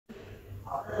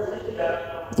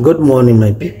Good morning,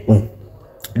 my people.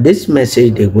 This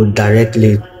message they go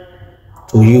directly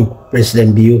to you,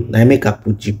 President Bio. I make a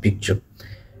put you picture.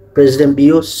 President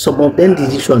Bio, some of them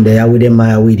decision they are with them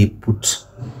where they put,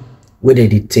 where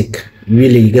they take.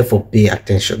 Really, you get for pay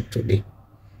attention today.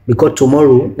 Because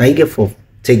tomorrow, now you get for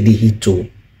take the heat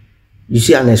too. You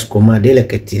see an Escoma, they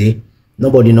like it today.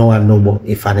 Nobody know I'm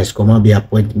nobody. If an Escoma be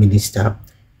appointed minister,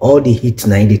 all the heat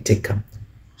now they take them.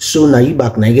 So now you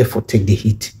back now you get for take the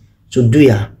heat. So do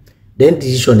ya then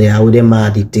decision they are with them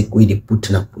they take away they put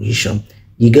in a position.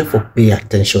 You get for pay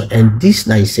attention, and this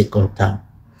now is second time.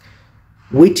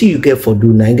 Wait till you get for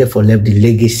do now you get for left the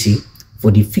legacy for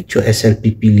the future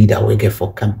SLPP leader we get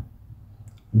for come.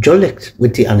 Jolect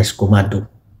wait till an Escoma do.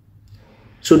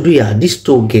 So do ya this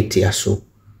toll gate here so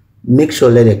make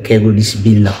sure let the carry this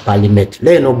bill na parliament.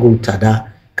 Let it not go to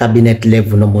that cabinet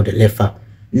level no more the left.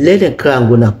 Let the crown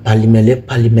go na parliament, let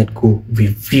parliament go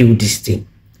review this thing.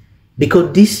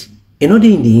 Because this is not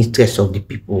in the interest of the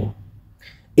people.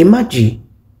 Imagine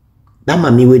that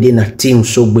mommy within a team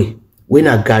so when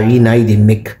a Gary na they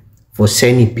make for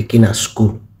sending picking at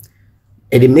school.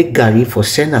 And they make Gary for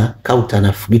send a count and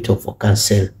a fleet for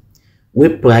cancel.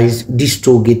 Where price this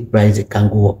toll gate price they can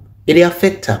go up. It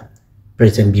affect her,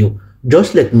 President Bio.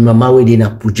 Just like mama within a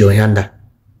Pujoyanda.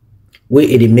 Where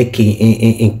they make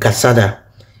in Casada.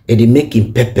 And they make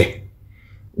in Pepe.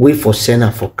 Wait for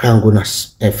sender for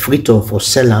Kangonas and freedom for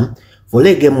Selam for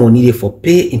let get money for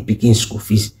pay in picking school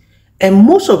fees. And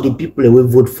most of the people that will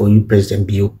vote for you, President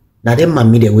Bio, now them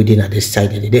mammy they waiting at the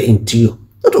side and they interior.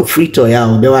 Not a freedom,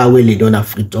 yeah, they were really don't have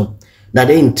freedom. Now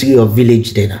the interior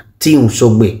village then, Team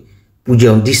Sogbe,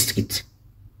 Pujeon district.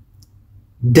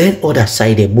 Then other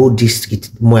side, the Bo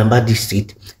district, Moamba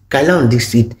district, Kailan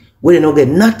district, where they not get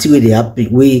nothing where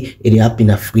they happen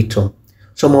in freedom.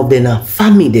 Some of them are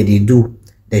family that they do.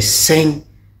 They send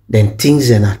them things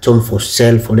and a turn for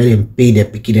sale for let them pay their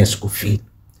picking and school fee.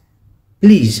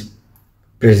 Please,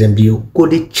 President Bio, go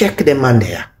they check the man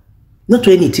there. Not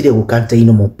to anything they will can't tell you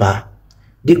no more power.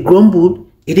 They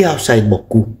grumbled, it is outside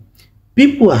Boku.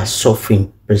 People are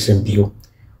suffering, President Bio.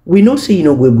 We know say you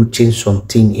know we will change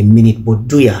something in a minute, but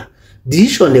do ya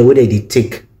decision the way they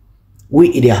take, way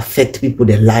it affect people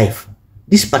their life.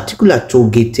 This particular toll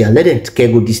gate here, let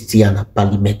them go this tier and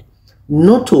parliament.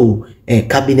 Not to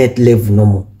cabinet level no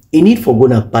more. You need for go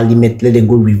to parliament, let them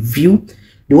go review.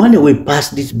 The one that will pass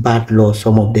this bad law,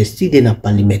 some of them still in a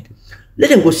parliament.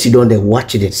 Let them go sit down there,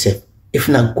 watch it themselves. If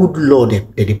not good law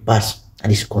that they pass at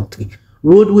this country.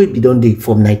 Roadway be done there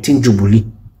from 19 Jubilee.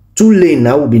 2 lane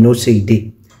now will be no say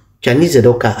day. Chinese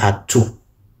Edoka had 2.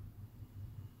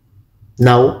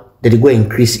 Now they go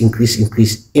increase.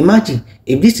 Imagine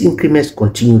if these increments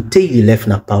continue, take the left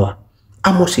now power.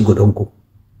 How much it go don't go?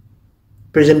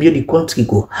 President Bio, the country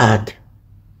go hard.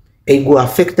 It go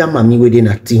affect that mommy within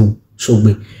a team. So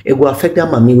it go affect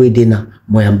that mommy within a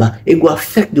Moyamba. It go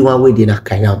affect the one within a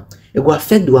Kayam. It go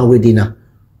affect the one within a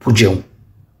Pujeon.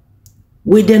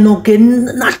 Where they not get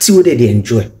nothing where they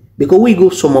enjoy. Because we go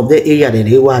some of the area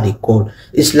that they call.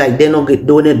 It's like they're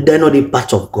not a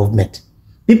part of government.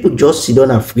 People just sit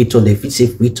down and freedom. They feel say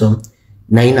freedom,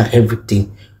 nine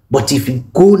everything. But if you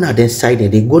go na their side,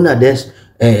 they go na their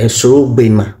Soro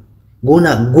Bema. Go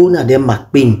na them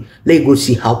McBain. Let go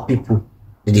see how people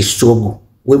they struggle.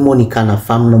 Where money can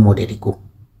farm no more they go.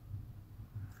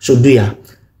 So do ya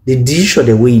the decision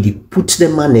the way they put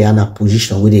them man in a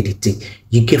position where they take,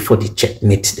 you get for the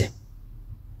checkmate them.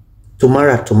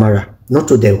 Tomorrow, not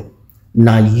to them.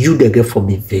 Now you they get for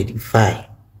be verify.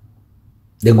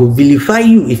 They go vilify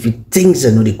you if you think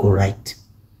they know they go right.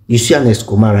 You see an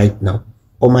Escoma right now.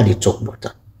 Oma they talk about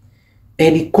that.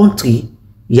 And the country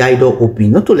either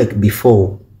open, not like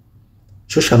before.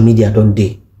 Social media don't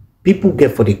they. People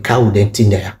get for the cow then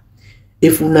thing there.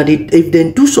 If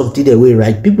they do something the way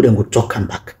right, people then go talk and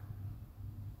back.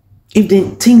 If they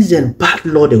things then bad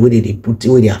law the way they put, the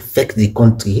way they affect the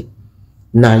country,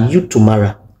 now you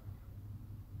tomorrow,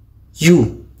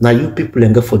 you people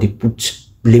and go for the put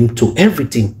blame to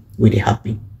everything where they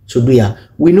happen. So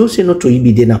we know say not to you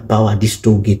be there power this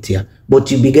toll gate here,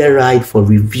 but you be get right for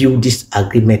review this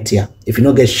agreement here. If you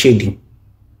not get shading,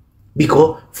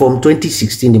 because from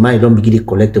 2016 the man don't begin to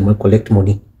collect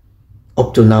money.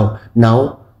 Up to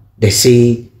now they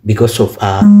say because of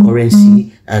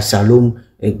currency, Salome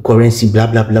currency, blah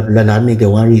blah blah blah, that make the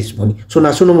one raise money. So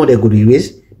now so no more they go to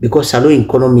raise because Salome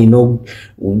economy no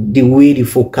the way the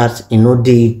forecast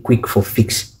they quick for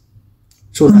fix.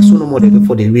 So now so no more they go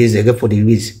for the raise, they go for the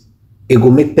raise. It go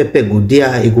make Pepe go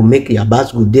there, it go make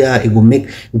Yabas go there, it go make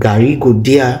Gary go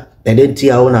there, and then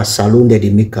tia on a salon that they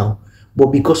make out. but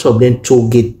because of them toll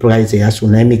gate price, so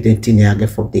now make them think they get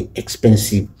for the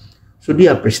expensive. So do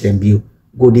your President Bio,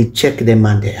 go they check them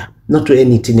and there. Not to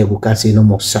anything they go can say no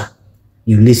more, sir.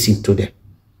 You listen to them.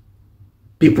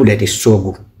 People that they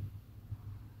struggle.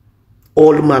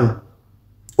 All man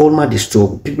they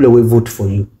struggle. People that will vote for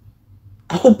you.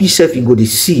 I hope yourself you go to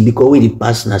see because when they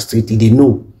pass in the street, they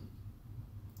know.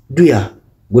 Do ya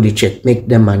go to check, make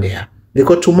them man there.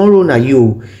 Because tomorrow now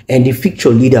you and the future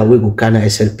leader will go kind of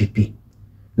SLPP.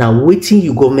 Now waiting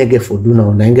you go make it for do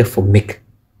now, now get for make.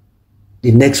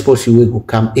 The next person will go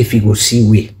come if you go see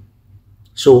way.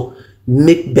 So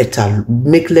make better,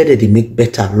 make later they make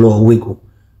better law we go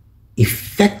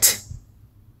affect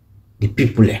the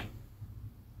people there.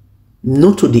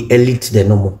 Not to the elite they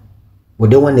no more.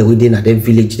 But the one they within at their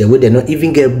village, they will not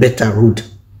even get better road.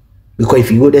 Because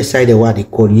if you go that side, what they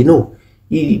call, you know,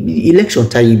 election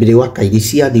time, you be the work, they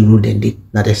see how the road and they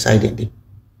not the side and they.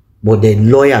 But the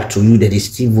lawyer to you, that they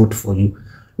still vote for you.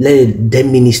 Let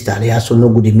them minister, they also no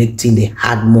good, they make things they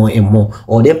hard more and more.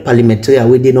 Or them parliamentary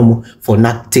where they no more for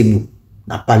not table,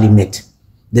 na parliament.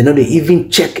 They know they even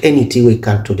check anything we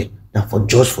can to them. Now for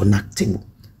just for not table.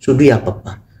 So do ya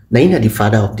papa. Now you are the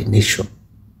father of the nation.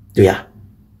 Do ya?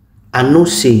 I know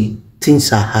say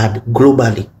things are hard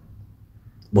globally.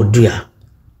 But do ya?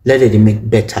 Let them make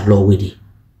better law with it.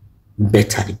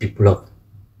 Better the people of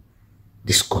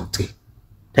this country.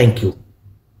 Thank you.